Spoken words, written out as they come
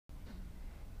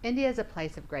India is a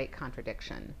place of great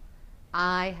contradiction.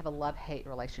 I have a love-hate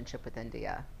relationship with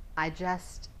India. I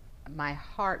just, my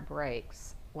heart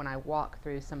breaks when I walk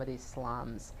through some of these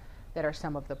slums that are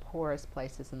some of the poorest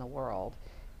places in the world.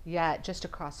 Yet, just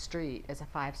across the street is a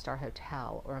five-star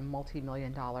hotel or a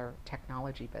multi-million dollar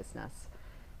technology business.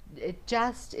 It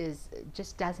just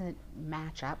doesn't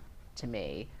match up to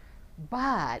me.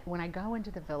 But when I go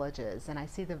into the villages and I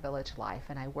see the village life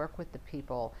and I work with the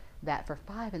people that for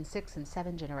 5 and 6 and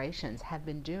 7 generations have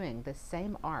been doing the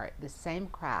same art, the same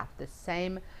craft, the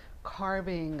same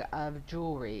carving of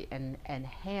jewelry and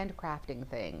handcrafting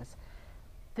things,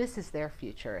 this is their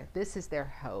future. This is their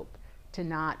hope, to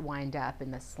not wind up in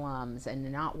the slums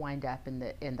and not wind up in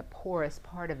the poorest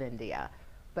part of India,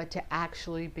 but to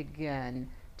actually begin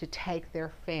to take their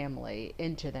family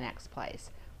into the next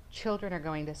place. Children are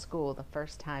going to school the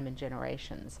first time in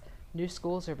generations. New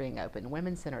schools are being opened.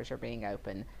 Women's centers are being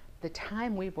opened. The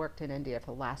time we've worked in India for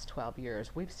the last 12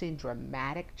 years, we've seen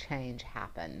dramatic change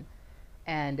happen,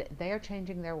 and they are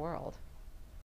changing their world.